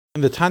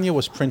When the Tanya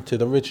was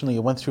printed, originally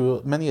it went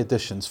through many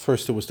editions.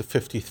 First it was the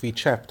 53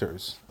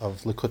 chapters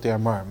of Likutei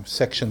Amarim,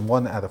 section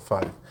 1 out of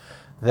 5.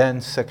 Then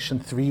section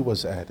 3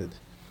 was added,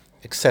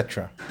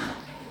 etc.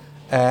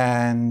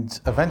 And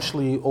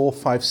eventually all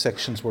 5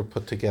 sections were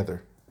put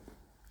together.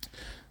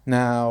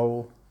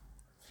 Now,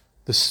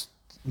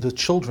 the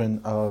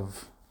children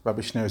of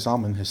Rabbi Shneur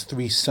Zalman, his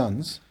 3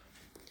 sons,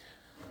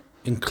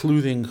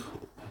 including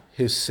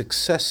his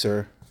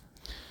successor,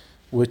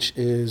 which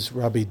is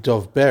Rabbi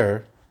Dov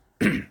Ber,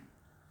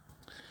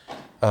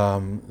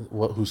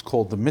 who's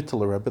called the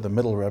middle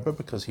Rebbe,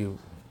 because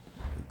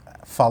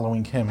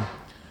following him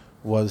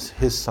was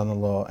his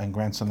son-in-law and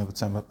grandson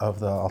of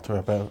the Alter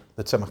Rebbe,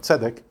 the Tzemach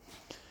Tzedek.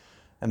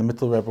 And the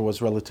middle Rebbe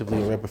was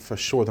relatively a Rebbe for a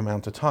short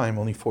amount of time,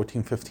 only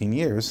 14, 15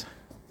 years.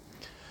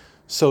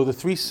 So the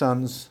 3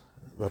 sons,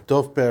 Rabbi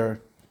Dov Ber,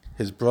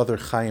 his brother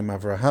Chaim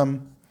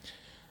Avraham,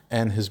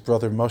 and his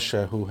brother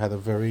Moshe, who had a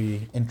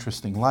very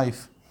interesting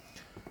life,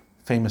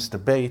 famous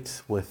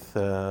debate with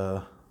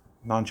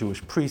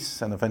non-Jewish priests,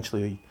 and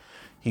eventually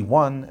he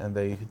won, and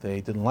they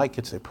didn't like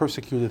it, so they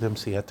persecuted him,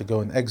 so he had to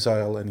go in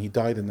exile, and he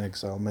died in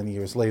exile many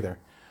years later.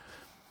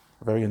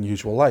 A very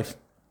unusual life.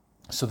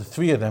 So the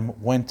 3 of them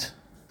went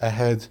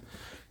ahead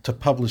to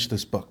publish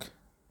this book.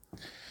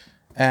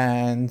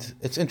 And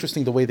it's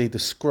interesting the way they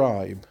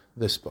describe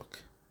this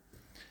book.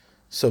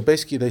 So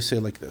basically they say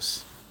like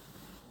this: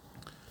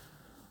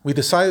 we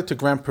decided to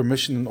grant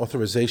permission and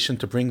authorization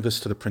to bring this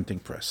to the printing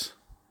press,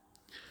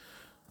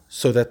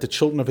 so that the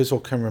children of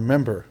Israel can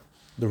remember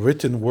the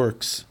written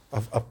works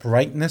of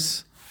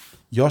uprightness,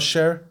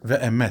 yosher,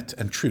 ve'emet,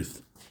 and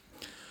truth.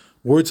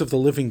 Words of the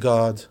living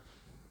God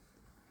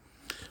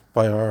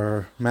by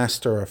our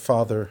master, our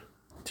father,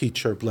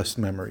 teacher, blessed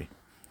memory.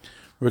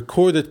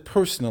 Recorded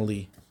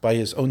personally by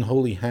his own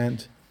holy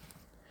hand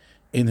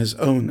in his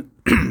own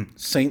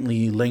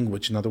saintly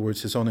language, in other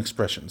words, his own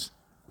expressions,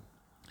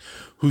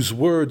 whose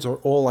words are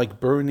all like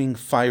burning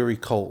fiery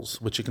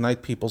coals, which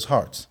ignite people's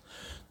hearts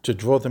to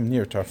draw them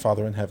near to our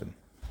Father in heaven.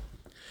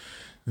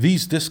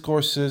 These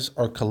discourses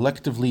are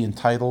collectively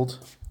entitled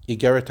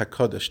Igeret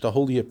HaKodesh, the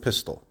Holy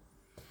Epistle.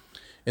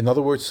 In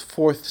other words,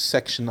 4th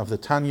section of the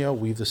Tanya.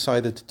 We've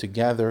decided to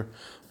gather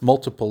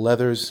multiple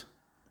letters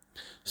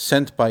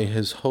sent by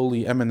His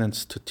Holy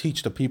Eminence to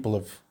teach the people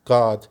of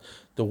God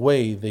the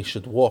way they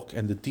should walk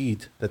and the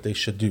deed that they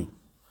should do.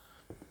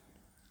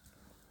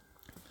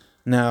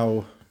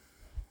 Now,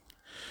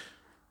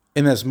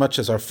 inasmuch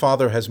as our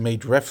Father has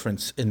made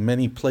reference in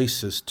many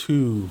places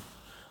to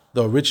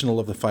the original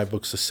of the 5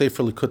 books, the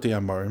Sefer Likutei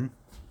Amarim,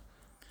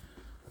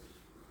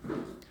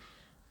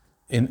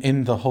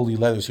 in the holy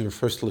letters he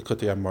refers to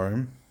Likutei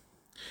Amarim,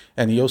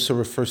 and he also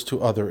refers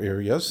to other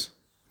areas,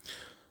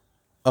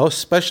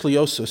 especially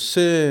also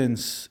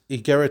since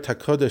Igeret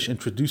HaKodesh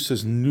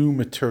introduces new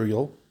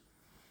material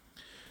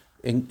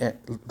in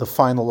the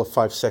final of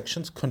 5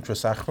 sections,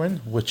 Kuntras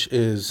Achron, which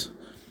is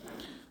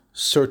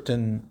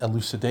certain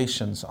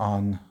elucidations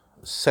on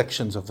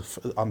sections of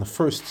on the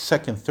 1st,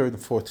 2nd, 3rd, and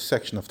 4th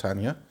section of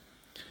Tanya,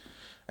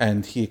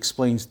 and he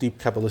explains deep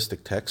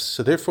Kabbalistic texts.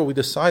 So therefore we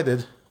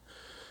decided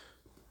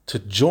to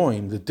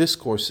join the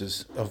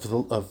discourses of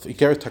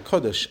Igeret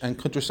HaKodesh and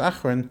Kuntras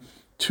Achron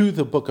to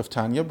the book of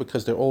Tanya,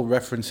 because they're all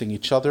referencing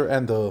each other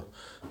and the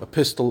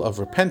epistle of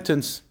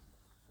repentance,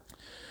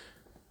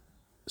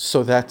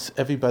 so that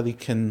everybody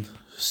can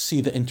see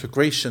the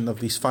integration of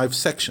these 5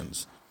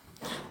 sections.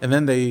 And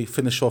then they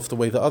finish off the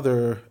way the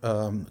other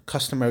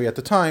customary at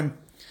the time,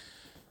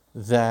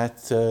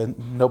 that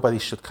nobody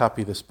should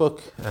copy this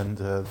book, and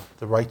the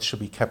rights should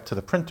be kept to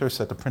the printer,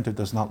 so that the printer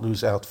does not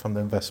lose out from the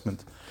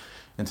investment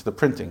into the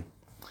printing.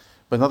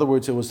 But in other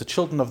words, it was the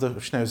children of the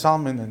Shneur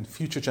Zalman and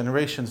future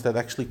generations that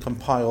actually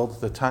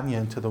compiled the Tanya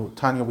into the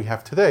Tanya we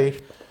have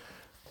today.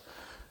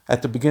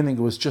 At the beginning,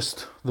 it was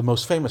just the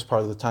most famous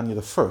part of the Tanya,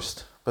 the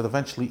first, but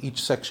eventually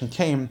each section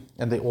came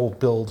and they all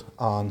build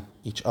on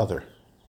each other.